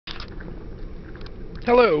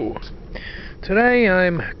Hello! Today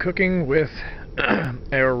I'm cooking with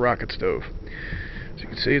a rocket stove. As you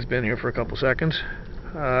can see, it's been here for a couple seconds.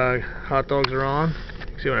 Hot dogs are on.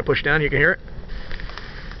 See, when I push down, you can hear it.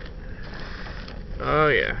 Oh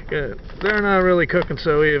yeah, good. They're not really cooking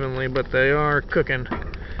so evenly, but they are cooking.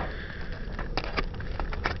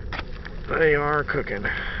 They are cooking.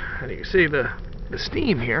 And you can see the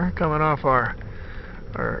steam here coming off our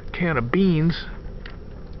can of beans,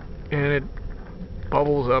 and it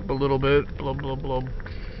bubbles up a little bit, blub blub blub.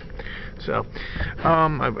 So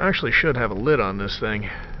I actually should have a lid on this thing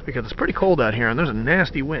because it's pretty cold out here and there's a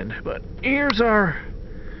nasty wind. But here's our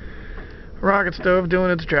rocket stove doing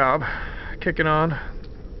its job, kicking on.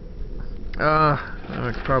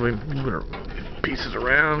 I could probably move pieces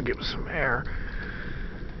around, give it some air.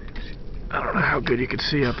 I don't know how good you can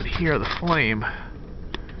see up in here the flame,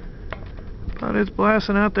 but it's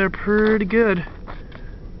blasting out there pretty good.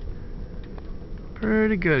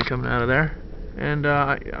 Pretty good coming out of there. And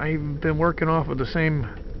I've been working off of the same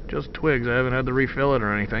just twigs. I haven't had to refill it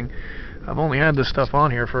or anything. I've only had this stuff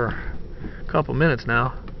on here for a couple minutes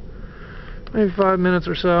now, maybe 5 minutes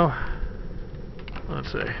or so.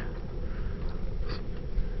 Let's see.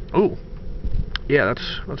 Ooh, yeah,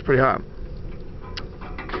 that's pretty hot.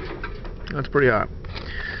 That's pretty hot.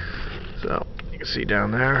 So you can see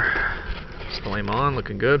down there, flame on,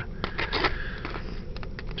 looking good.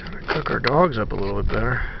 Trying to cook our dogs up a little bit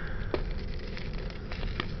better.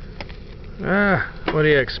 What do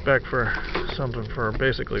you expect for something for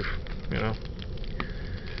basically, you know,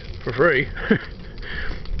 for free?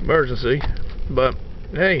 Emergency. But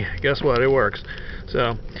hey, guess what? It works.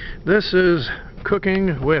 So this is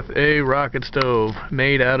cooking with a rocket stove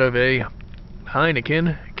made out of a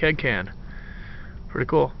Heineken keg can. Pretty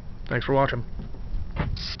cool. Thanks for watching.